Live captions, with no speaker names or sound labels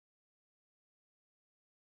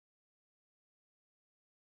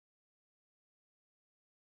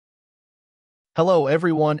Hello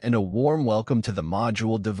everyone and a warm welcome to the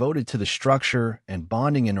module devoted to the structure and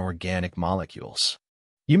bonding in organic molecules.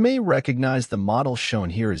 You may recognize the model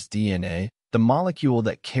shown here as DNA, the molecule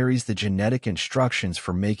that carries the genetic instructions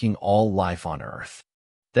for making all life on Earth.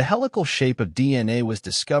 The helical shape of DNA was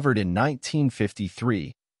discovered in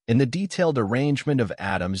 1953, and the detailed arrangement of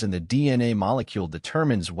atoms in the DNA molecule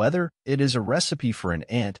determines whether it is a recipe for an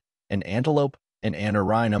ant, an antelope, an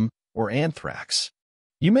anirhinum, or anthrax.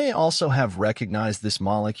 You may also have recognized this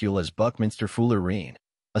molecule as Buckminster-fullerene,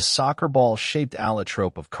 a soccer ball-shaped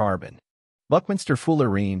allotrope of carbon.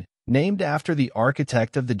 Buckminster-fullerene, named after the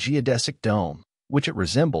architect of the geodesic dome, which it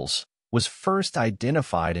resembles, was first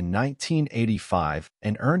identified in 1985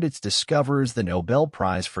 and earned its discoverers the Nobel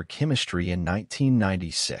Prize for Chemistry in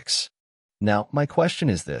 1996. Now, my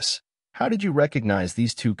question is this: how did you recognize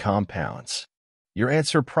these two compounds? Your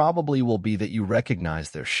answer probably will be that you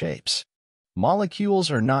recognize their shapes.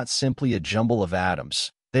 Molecules are not simply a jumble of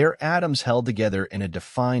atoms. They are atoms held together in a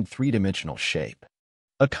defined three-dimensional shape.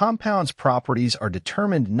 A compound's properties are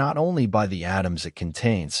determined not only by the atoms it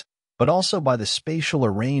contains, but also by the spatial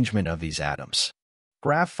arrangement of these atoms.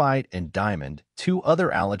 Graphite and diamond, two other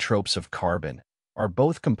allotropes of carbon, are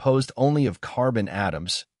both composed only of carbon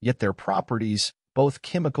atoms, yet their properties, both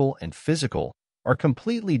chemical and physical, are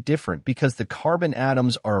completely different because the carbon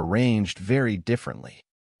atoms are arranged very differently.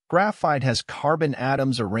 Graphite has carbon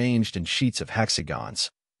atoms arranged in sheets of hexagons,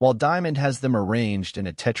 while diamond has them arranged in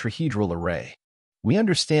a tetrahedral array. We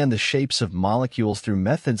understand the shapes of molecules through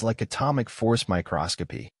methods like atomic force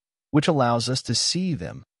microscopy, which allows us to see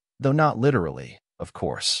them, though not literally, of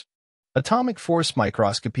course. Atomic force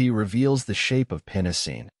microscopy reveals the shape of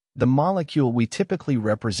penacene, the molecule we typically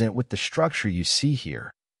represent with the structure you see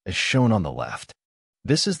here, as shown on the left.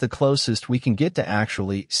 This is the closest we can get to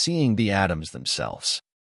actually seeing the atoms themselves.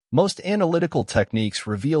 Most analytical techniques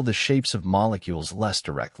reveal the shapes of molecules less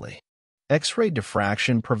directly. X-ray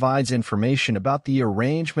diffraction provides information about the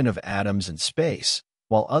arrangement of atoms in space,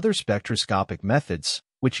 while other spectroscopic methods,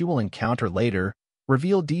 which you will encounter later,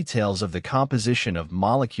 reveal details of the composition of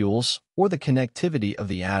molecules or the connectivity of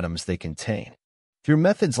the atoms they contain. Through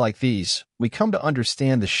methods like these, we come to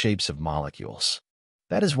understand the shapes of molecules.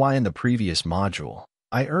 That is why in the previous module,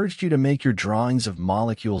 I urged you to make your drawings of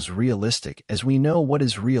molecules realistic, as we know what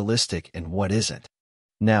is realistic and what isn't.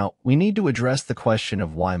 Now, we need to address the question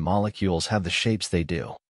of why molecules have the shapes they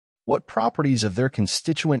do. What properties of their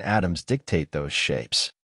constituent atoms dictate those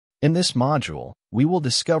shapes? In this module, we will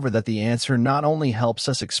discover that the answer not only helps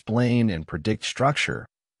us explain and predict structure,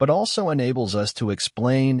 but also enables us to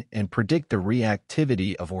explain and predict the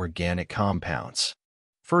reactivity of organic compounds.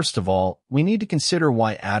 First of all, we need to consider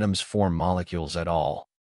why atoms form molecules at all.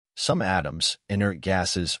 Some atoms, inert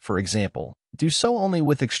gases, for example, do so only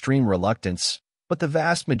with extreme reluctance, but the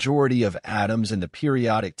vast majority of atoms in the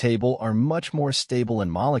periodic table are much more stable in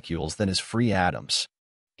molecules than as free atoms.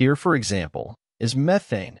 Here, for example, is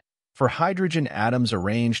methane, for hydrogen atoms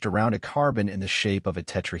arranged around a carbon in the shape of a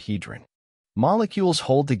tetrahedron. Molecules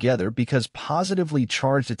hold together because positively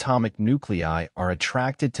charged atomic nuclei are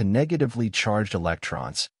attracted to negatively charged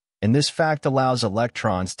electrons, and this fact allows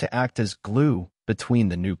electrons to act as glue between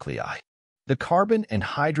the nuclei. The carbon and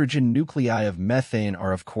hydrogen nuclei of methane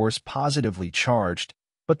are of course positively charged,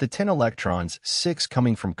 but the 10 electrons, 6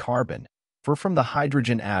 coming from carbon, 4 from the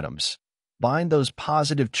hydrogen atoms, bind those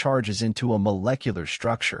positive charges into a molecular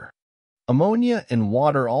structure. Ammonia and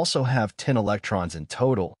water also have 10 electrons in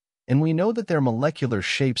total, and we know that their molecular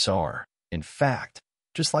shapes are, in fact,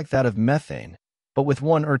 just like that of methane, but with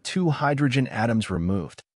 1 or 2 hydrogen atoms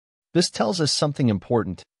removed. This tells us something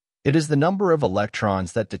important. It is the number of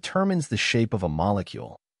electrons that determines the shape of a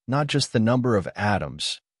molecule, not just the number of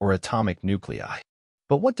atoms or atomic nuclei.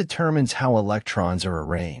 But what determines how electrons are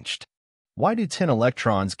arranged? Why do 10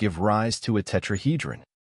 electrons give rise to a tetrahedron?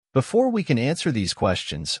 Before we can answer these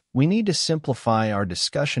questions, we need to simplify our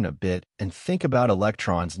discussion a bit and think about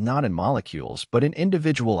electrons not in molecules but in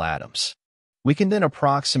individual atoms. We can then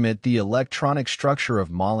approximate the electronic structure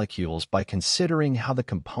of molecules by considering how the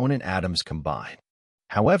component atoms combine.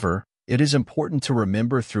 However, it is important to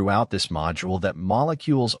remember throughout this module that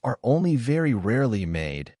molecules are only very rarely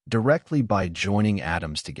made directly by joining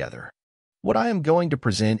atoms together. What I am going to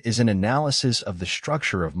present is an analysis of the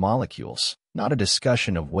structure of molecules, not a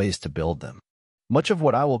discussion of ways to build them. Much of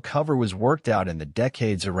what I will cover was worked out in the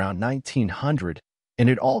decades around 1900, and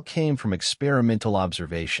it all came from experimental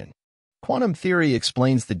observation. Quantum theory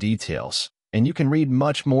explains the details, and you can read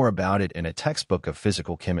much more about it in a textbook of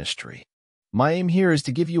physical chemistry. My aim here is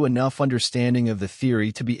to give you enough understanding of the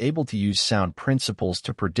theory to be able to use sound principles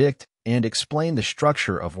to predict and explain the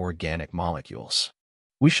structure of organic molecules.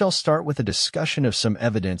 We shall start with a discussion of some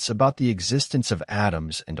evidence about the existence of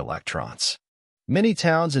atoms and electrons. Many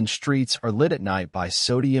towns and streets are lit at night by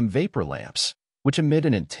sodium vapor lamps, which emit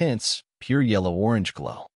an intense, pure yellow-orange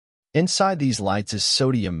glow. Inside these lights is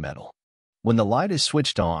sodium metal. When the light is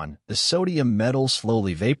switched on, the sodium metal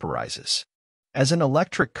slowly vaporizes. As an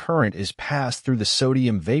electric current is passed through the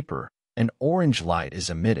sodium vapor, an orange light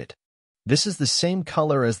is emitted. This is the same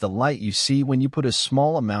color as the light you see when you put a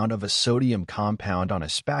small amount of a sodium compound on a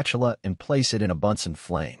spatula and place it in a Bunsen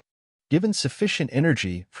flame. Given sufficient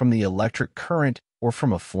energy from the electric current or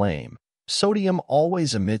from a flame, sodium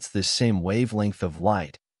always emits this same wavelength of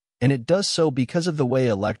light, and it does so because of the way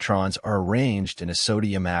electrons are arranged in a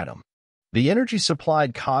sodium atom. The energy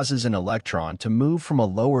supplied causes an electron to move from a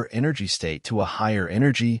lower energy state to a higher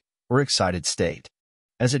energy or excited state.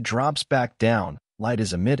 As it drops back down, light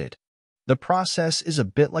is emitted. The process is a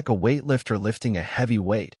bit like a weightlifter lifting a heavy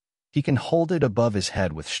weight. He can hold it above his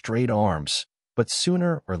head with straight arms, but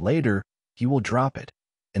sooner or later, he will drop it,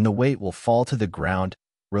 and the weight will fall to the ground,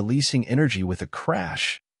 releasing energy with a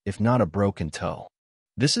crash, if not a broken toe.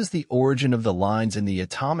 This is the origin of the lines in the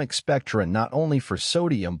atomic spectra not only for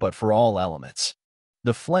sodium but for all elements.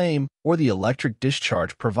 The flame, or the electric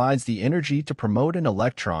discharge, provides the energy to promote an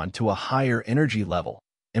electron to a higher energy level,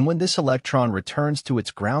 and when this electron returns to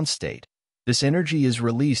its ground state, this energy is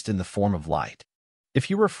released in the form of light. If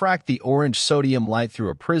you refract the orange sodium light through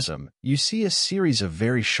a prism, you see a series of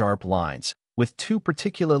very sharp lines, with two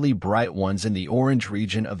particularly bright ones in the orange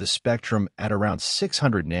region of the spectrum at around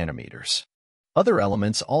 600 nanometers. Other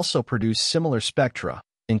elements also produce similar spectra,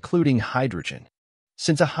 including hydrogen.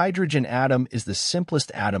 Since a hydrogen atom is the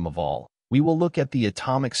simplest atom of all, we will look at the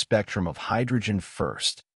atomic spectrum of hydrogen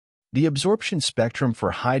first. The absorption spectrum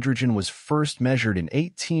for hydrogen was first measured in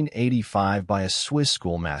 1885 by a Swiss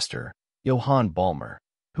schoolmaster, Johann Balmer,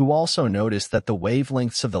 who also noticed that the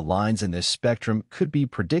wavelengths of the lines in this spectrum could be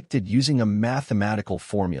predicted using a mathematical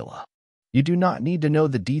formula. You do not need to know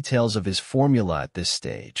the details of his formula at this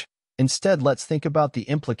stage. Instead, let's think about the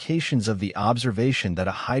implications of the observation that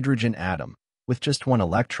a hydrogen atom, with just one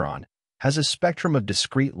electron, has a spectrum of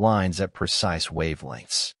discrete lines at precise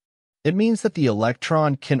wavelengths. It means that the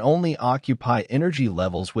electron can only occupy energy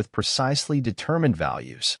levels with precisely determined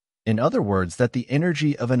values. In other words, that the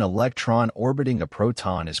energy of an electron orbiting a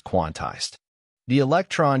proton is quantized. The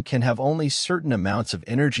electron can have only certain amounts of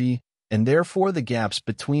energy, and therefore the gaps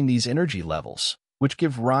between these energy levels, which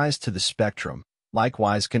give rise to the spectrum,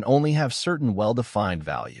 likewise can only have certain well-defined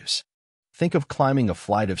values. Think of climbing a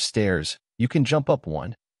flight of stairs. You can jump up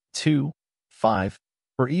 1, 2, 5,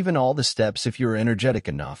 or even all the steps if you're energetic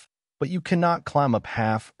enough, but you cannot climb up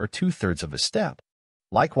half or 2/3 of a step.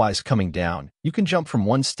 Likewise, coming down, you can jump from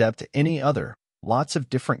one step to any other. Lots of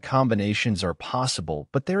different combinations are possible,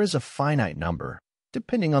 but there is a finite number,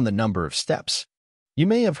 depending on the number of steps. You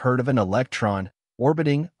may have heard of an electron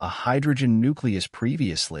orbiting a hydrogen nucleus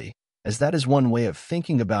previously, as that is one way of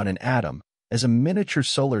thinking about an atom as a miniature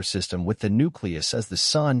solar system with the nucleus as the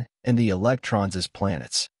sun and the electrons as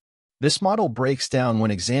planets. This model breaks down when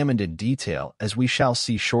examined in detail, as we shall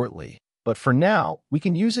see shortly, but for now, we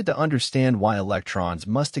can use it to understand why electrons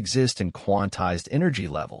must exist in quantized energy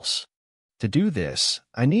levels. To do this,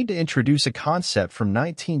 I need to introduce a concept from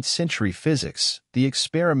 19th century physics, the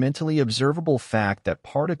experimentally observable fact that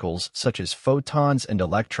particles such as photons and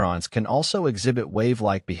electrons can also exhibit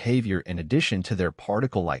wave-like behavior in addition to their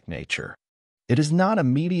particle-like nature. It is not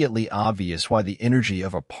immediately obvious why the energy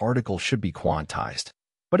of a particle should be quantized,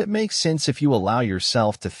 but it makes sense if you allow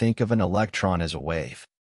yourself to think of an electron as a wave.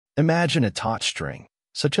 Imagine a taut string,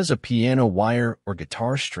 such as a piano wire or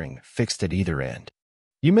guitar string, fixed at either end.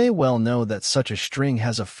 You may well know that such a string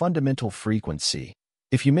has a fundamental frequency.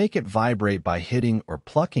 If you make it vibrate by hitting or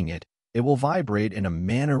plucking it, it will vibrate in a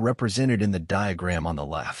manner represented in the diagram on the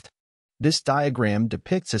left. This diagram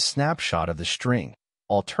depicts a snapshot of the string.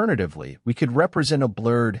 Alternatively, we could represent a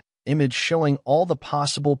blurred image showing all the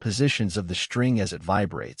possible positions of the string as it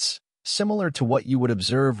vibrates, similar to what you would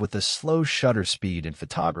observe with a slow shutter speed in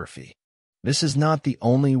photography. This is not the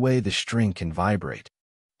only way the string can vibrate.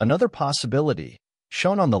 Another possibility,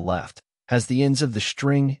 shown on the left, has the ends of the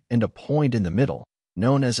string and a point in the middle,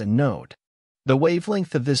 known as a node. The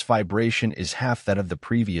wavelength of this vibration is half that of the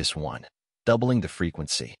previous one, doubling the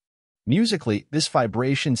frequency. Musically, this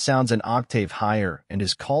vibration sounds an octave higher and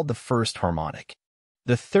is called the first harmonic.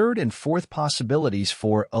 The third and fourth possibilities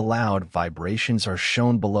for allowed vibrations are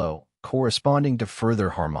shown below, corresponding to further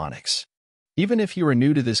harmonics. Even if you are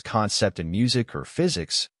new to this concept in music or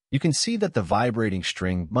physics, you can see that the vibrating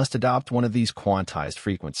string must adopt one of these quantized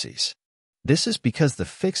frequencies. This is because the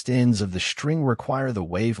fixed ends of the string require the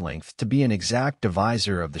wavelength to be an exact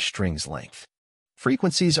divisor of the string's length.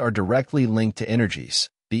 Frequencies are directly linked to energies.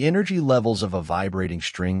 The energy levels of a vibrating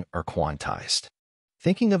string are quantized.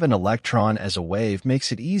 Thinking of an electron as a wave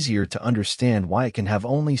makes it easier to understand why it can have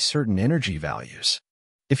only certain energy values.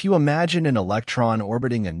 If you imagine an electron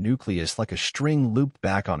orbiting a nucleus like a string looped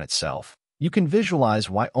back on itself, you can visualize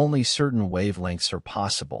why only certain wavelengths are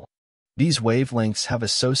possible. These wavelengths have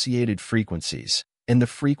associated frequencies, and the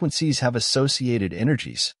frequencies have associated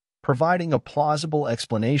energies, providing a plausible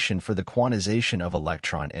explanation for the quantization of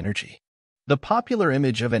electron energy. The popular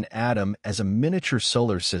image of an atom as a miniature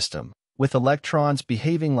solar system, with electrons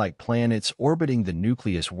behaving like planets orbiting the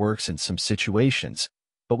nucleus, works in some situations,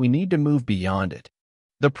 but we need to move beyond it.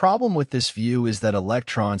 The problem with this view is that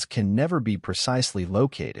electrons can never be precisely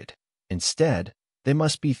located. Instead, they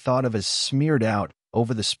must be thought of as smeared out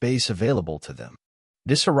over the space available to them.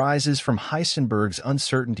 This arises from Heisenberg's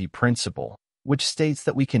uncertainty principle, which states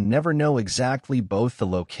that we can never know exactly both the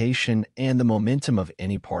location and the momentum of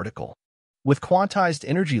any particle. With quantized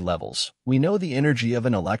energy levels, we know the energy of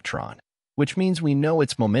an electron, which means we know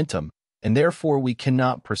its momentum, and therefore we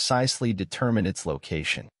cannot precisely determine its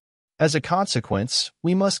location. As a consequence,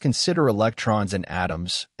 we must consider electrons and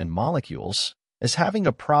atoms and molecules as having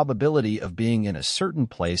a probability of being in a certain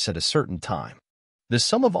place at a certain time. The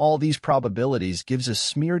sum of all these probabilities gives a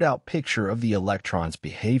smeared-out picture of the electron's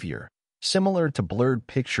behavior, similar to blurred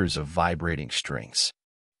pictures of vibrating strings.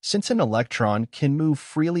 Since an electron can move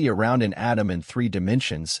freely around an atom in 3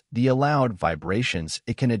 dimensions, the allowed vibrations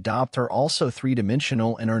it can adopt are also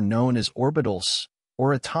 3-dimensional and are known as orbitals,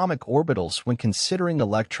 or atomic orbitals, when considering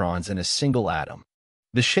electrons in a single atom.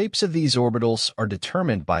 The shapes of these orbitals are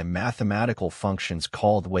determined by mathematical functions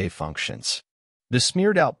called wave functions. The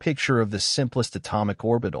smeared-out picture of the simplest atomic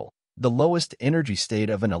orbital, the lowest energy state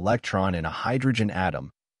of an electron in a hydrogen atom,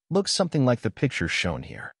 looks something like the picture shown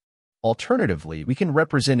here. Alternatively, we can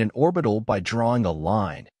represent an orbital by drawing a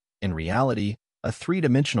line, in reality, a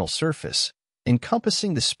 3-dimensional surface,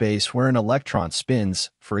 encompassing the space where an electron spins,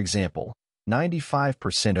 for example,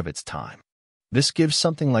 95% of its time. This gives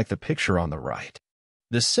something like the picture on the right.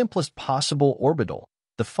 The simplest possible orbital,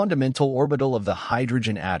 the fundamental orbital of the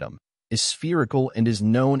hydrogen atom, is spherical and is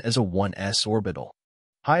known as a 1s orbital.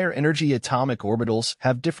 Higher energy atomic orbitals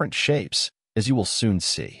have different shapes, as you will soon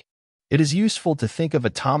see. It is useful to think of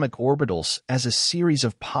atomic orbitals as a series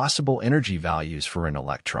of possible energy values for an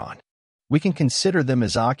electron. We can consider them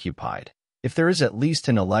as occupied, if there is at least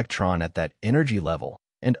an electron at that energy level,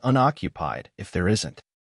 and unoccupied if there isn't.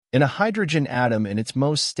 In a hydrogen atom in its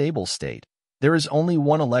most stable state, there is only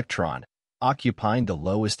one electron, occupying the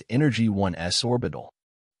lowest energy 1s orbital.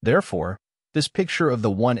 Therefore, this picture of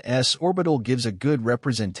the 1s orbital gives a good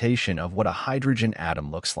representation of what a hydrogen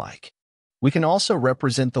atom looks like. We can also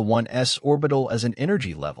represent the 1s orbital as an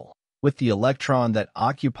energy level, with the electron that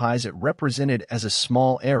occupies it represented as a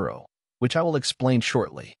small arrow, which I will explain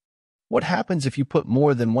shortly. What happens if you put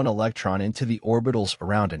more than one electron into the orbitals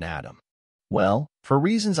around an atom? Well, for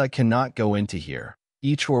reasons I cannot go into here,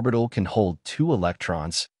 each orbital can hold 2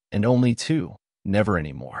 electrons, and only 2, never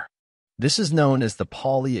any more. This is known as the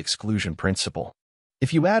Pauli exclusion principle.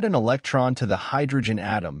 If you add an electron to the hydrogen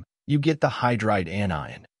atom, you get the hydride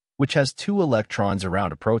anion, which has 2 electrons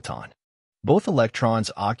around a proton. Both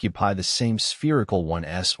electrons occupy the same spherical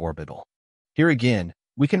 1s orbital. Here again,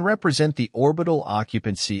 we can represent the orbital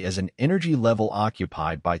occupancy as an energy level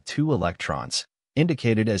occupied by 2 electrons,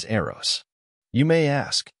 indicated as arrows. You may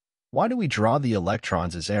ask, why do we draw the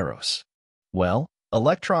electrons as arrows? Well,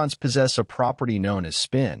 electrons possess a property known as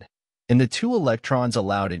spin, and the 2 electrons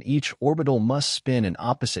allowed in each orbital must spin in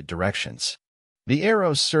opposite directions. The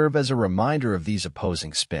arrows serve as a reminder of these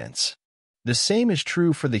opposing spins. The same is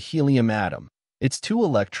true for the helium atom. Its 2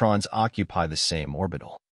 electrons occupy the same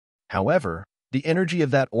orbital. However, the energy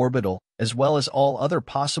of that orbital, as well as all other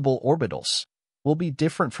possible orbitals, will be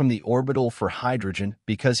different from the orbital for hydrogen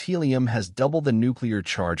because helium has double the nuclear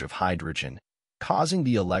charge of hydrogen, causing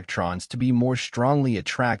the electrons to be more strongly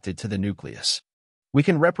attracted to the nucleus. We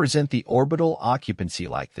can represent the orbital occupancy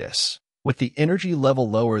like this, with the energy level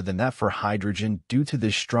lower than that for hydrogen due to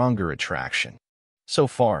this stronger attraction. So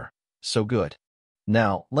far, so good.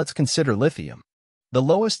 Now, let's consider lithium. The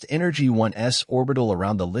lowest energy 1s orbital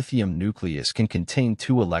around the lithium nucleus can contain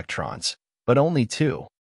 2 electrons, but only 2.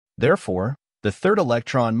 Therefore, the 3rd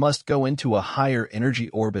electron must go into a higher energy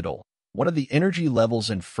orbital, one of the energy levels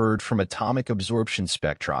inferred from atomic absorption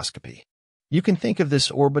spectroscopy. You can think of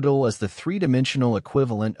this orbital as the 3-dimensional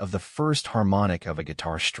equivalent of the first harmonic of a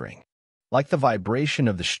guitar string. Like the vibration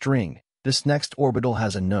of the string, this next orbital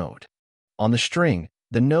has a node. On the string,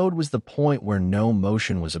 The node was the point where no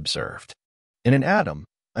motion was observed. In an atom,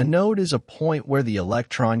 a node is a point where the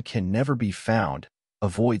electron can never be found,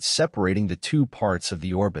 avoid separating the two parts of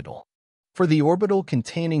the orbital. For the orbital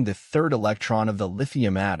containing the third electron of the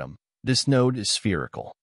lithium atom, this node is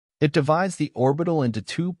spherical. It divides the orbital into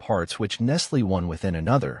two parts which nestle one within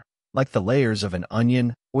another, like the layers of an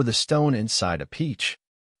onion or the stone inside a peach.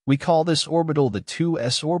 We call this orbital the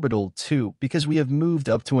 2s orbital 2 because we have moved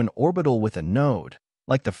up to an orbital with a node,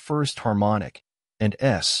 like the first harmonic, and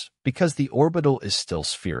s because the orbital is still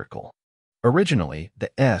spherical. Originally,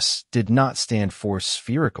 the s did not stand for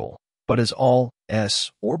spherical, but as all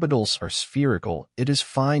s orbitals are spherical, it is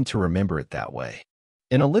fine to remember it that way.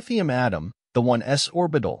 In a lithium atom, the 1s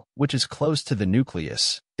orbital, which is close to the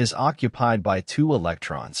nucleus, is occupied by 2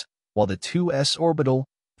 electrons, while the 2s orbital,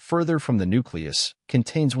 further from the nucleus,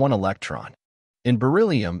 contains 1 electron. In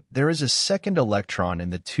beryllium, there is a second electron in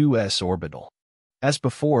the 2s orbital. As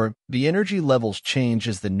before, the energy levels change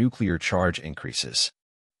as the nuclear charge increases.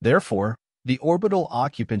 Therefore, the orbital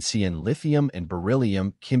occupancy in lithium and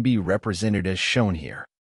beryllium can be represented as shown here.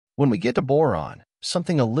 When we get to boron,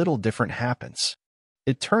 something a little different happens.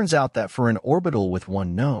 It turns out that for an orbital with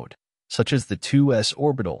 1 node, such as the 2s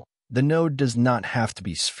orbital, the node does not have to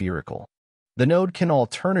be spherical. The node can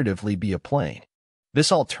alternatively be a plane.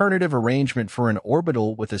 This alternative arrangement for an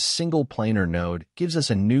orbital with a single planar node gives us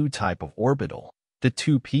a new type of orbital, the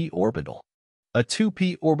 2p orbital. A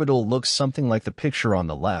 2p orbital looks something like the picture on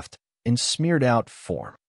the left, in smeared-out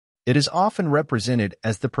form. It is often represented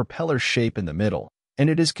as the propeller shape in the middle, and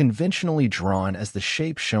it is conventionally drawn as the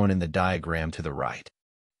shape shown in the diagram to the right.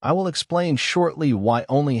 I will explain shortly why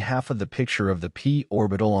only half of the picture of the p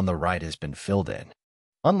orbital on the right has been filled in.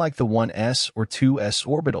 Unlike the 1s or 2s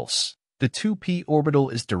orbitals, the 2p orbital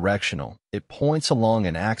is directional. It points along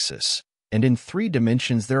an axis, and in 3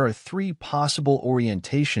 dimensions there are 3 possible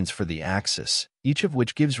orientations for the axis, each of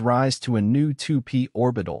which gives rise to a new 2p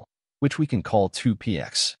orbital, which we can call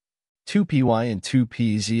 2px, 2py, and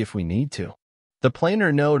 2pz if we need to. The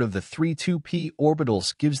planar node of the 3 2p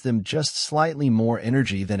orbitals gives them just slightly more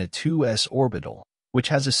energy than a 2s orbital, which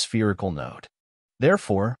has a spherical node.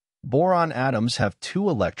 Therefore, boron atoms have 2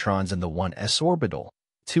 electrons in the 1s orbital,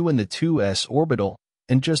 2 in the 2s orbital,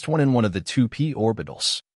 and just 1 in one of the 2p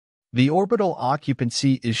orbitals. The orbital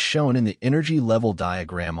occupancy is shown in the energy level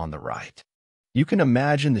diagram on the right. You can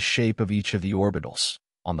imagine the shape of each of the orbitals.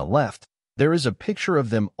 On the left, there is a picture of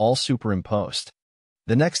them all superimposed.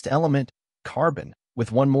 The next element, carbon,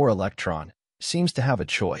 with 1 more electron, seems to have a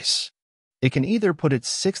choice. It can either put its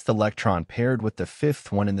 6th electron paired with the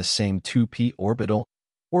 5th one in the same 2p orbital,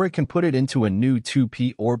 or it can put it into a new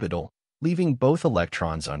 2p orbital, leaving both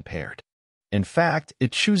electrons unpaired. In fact,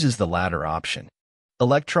 it chooses the latter option.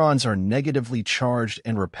 Electrons are negatively charged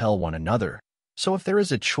and repel one another, so if there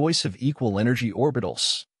is a choice of equal energy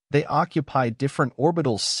orbitals, they occupy different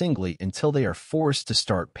orbitals singly until they are forced to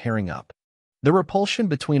start pairing up. The repulsion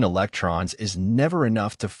between electrons is never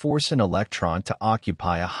enough to force an electron to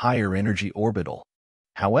occupy a higher energy orbital.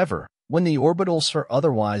 However, when the orbitals are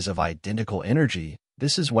otherwise of identical energy,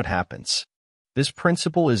 this is what happens. This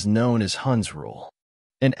principle is known as Hund's rule.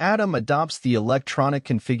 An atom adopts the electronic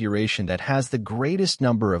configuration that has the greatest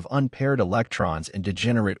number of unpaired electrons in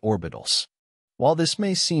degenerate orbitals. While this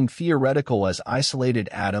may seem theoretical as isolated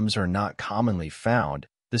atoms are not commonly found,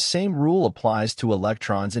 the same rule applies to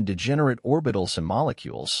electrons in degenerate orbitals and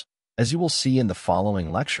molecules, as you will see in the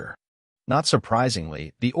following lecture. Not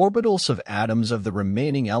surprisingly, the orbitals of atoms of the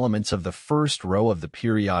remaining elements of the first row of the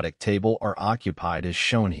periodic table are occupied as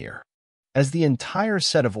shown here. As the entire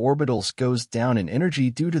set of orbitals goes down in energy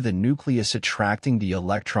due to the nucleus attracting the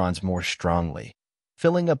electrons more strongly,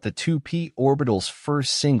 filling up the 2p orbitals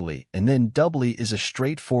first singly and then doubly is a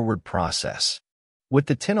straightforward process. With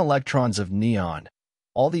the 10 electrons of neon,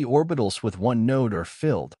 all the orbitals with 1 node are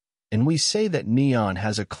filled, and we say that neon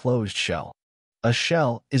has a closed shell. A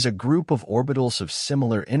shell is a group of orbitals of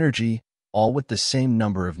similar energy, all with the same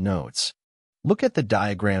number of nodes. Look at the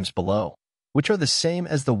diagrams below, which are the same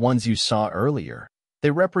as the ones you saw earlier.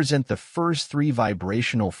 They represent the first 3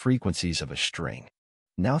 vibrational frequencies of a string.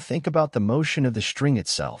 Now think about the motion of the string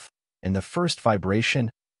itself. In the first vibration,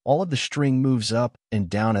 all of the string moves up and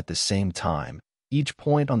down at the same time. Each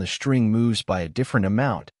point on the string moves by a different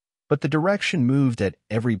amount, but the direction moved at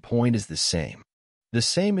every point is the same. The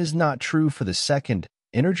same is not true for the second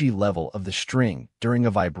energy level of the string. During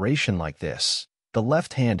a vibration like this, the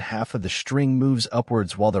left-hand half of the string moves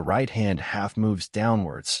upwards while the right-hand half moves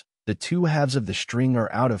downwards. The 2 halves of the string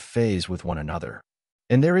are out of phase with one another,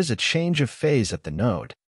 and there is a change of phase at the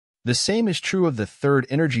node. The same is true of the third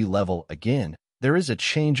energy level. Again, there is a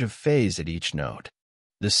change of phase at each node.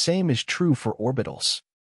 The same is true for orbitals.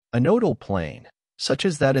 A nodal plane, such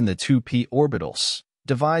as that in the 2p orbitals,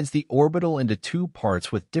 divides the orbital into two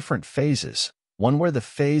parts with different phases, one where the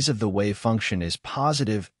phase of the wave function is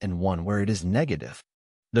positive and one where it is negative.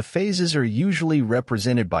 The phases are usually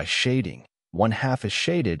represented by shading. One half is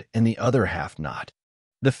shaded and the other half not.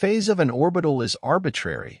 The phase of an orbital is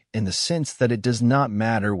arbitrary in the sense that it does not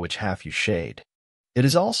matter which half you shade. It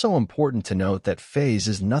is also important to note that phase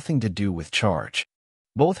has nothing to do with charge.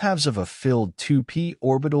 Both halves of a filled 2p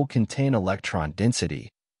orbital contain electron density,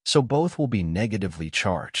 so both will be negatively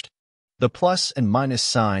charged. The plus and minus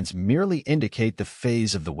signs merely indicate the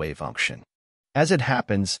phase of the wave function. As it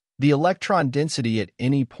happens, the electron density at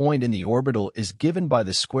any point in the orbital is given by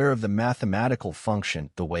the square of the mathematical function,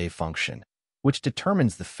 the wave function, which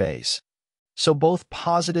determines the phase. So both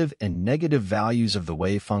positive and negative values of the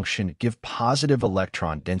wave function give positive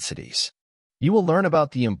electron densities. You will learn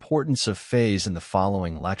about the importance of phase in the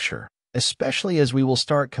following lecture, especially as we will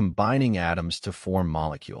start combining atoms to form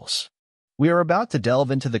molecules. We are about to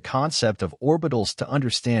delve into the concept of orbitals to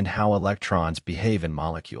understand how electrons behave in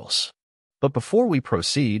molecules. But before we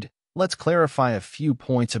proceed, let's clarify a few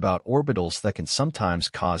points about orbitals that can sometimes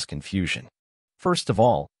cause confusion. First of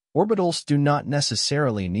all, orbitals do not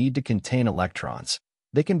necessarily need to contain electrons.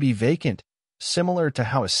 They can be vacant, similar to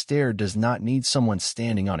how a stair does not need someone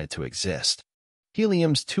standing on it to exist.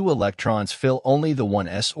 Helium's 2 electrons fill only the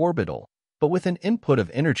 1s orbital, but with an input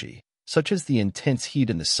of energy, such as the intense heat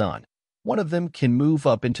in the sun, one of them can move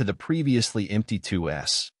up into the previously empty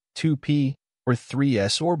 2s, 2p, or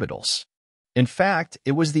 3s orbitals. In fact,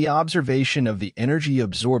 it was the observation of the energy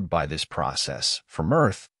absorbed by this process from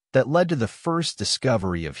Earth that led to the first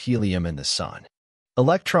discovery of helium in the sun.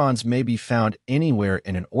 Electrons may be found anywhere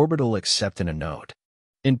in an orbital except in a node.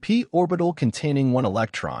 In p orbital containing 1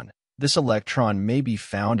 electron, this electron may be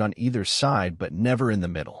found on either side but never in the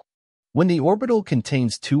middle. When the orbital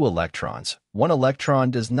contains 2 electrons, one electron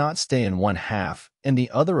does not stay in one half, and the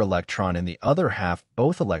other electron in the other half.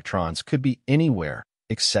 Both electrons could be anywhere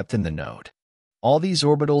except in the node. All these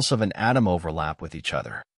orbitals of an atom overlap with each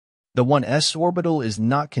other. The 1s orbital is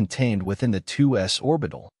not contained within the 2s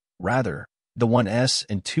orbital. Rather, the 1s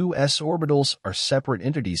and 2s orbitals are separate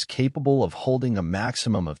entities capable of holding a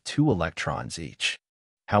maximum of 2 electrons each.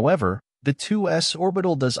 However, the 2s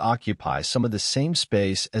orbital does occupy some of the same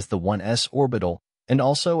space as the 1s orbital and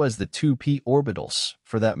also as the 2p orbitals,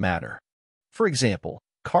 for that matter. For example,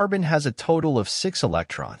 carbon has a total of 6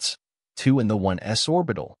 electrons, 2 in the 1s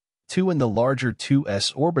orbital, 2 in the larger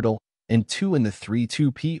 2s orbital, and 2 in the 3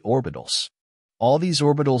 2p orbitals. All these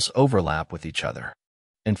orbitals overlap with each other.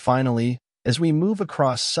 And finally, as we move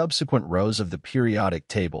across subsequent rows of the periodic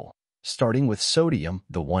table, starting with sodium,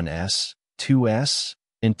 the 1s, 2s,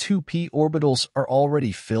 and 2p orbitals are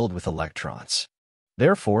already filled with electrons.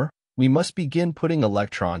 Therefore, we must begin putting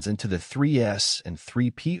electrons into the 3s and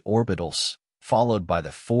 3p orbitals, followed by the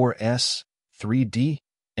 4s, 3d,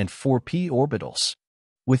 and 4p orbitals.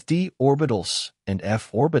 With d orbitals and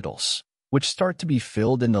f orbitals, which start to be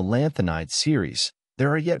filled in the lanthanide series,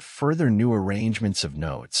 there are yet further new arrangements of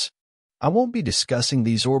nodes. I won't be discussing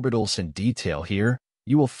these orbitals in detail here.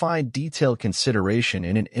 You will find detailed consideration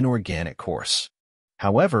in an inorganic course.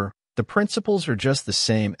 However, the principles are just the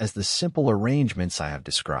same as the simple arrangements I have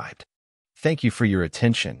described. Thank you for your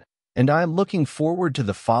attention, and I am looking forward to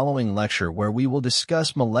the following lecture where we will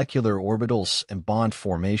discuss molecular orbitals and bond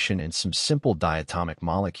formation in some simple diatomic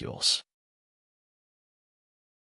molecules.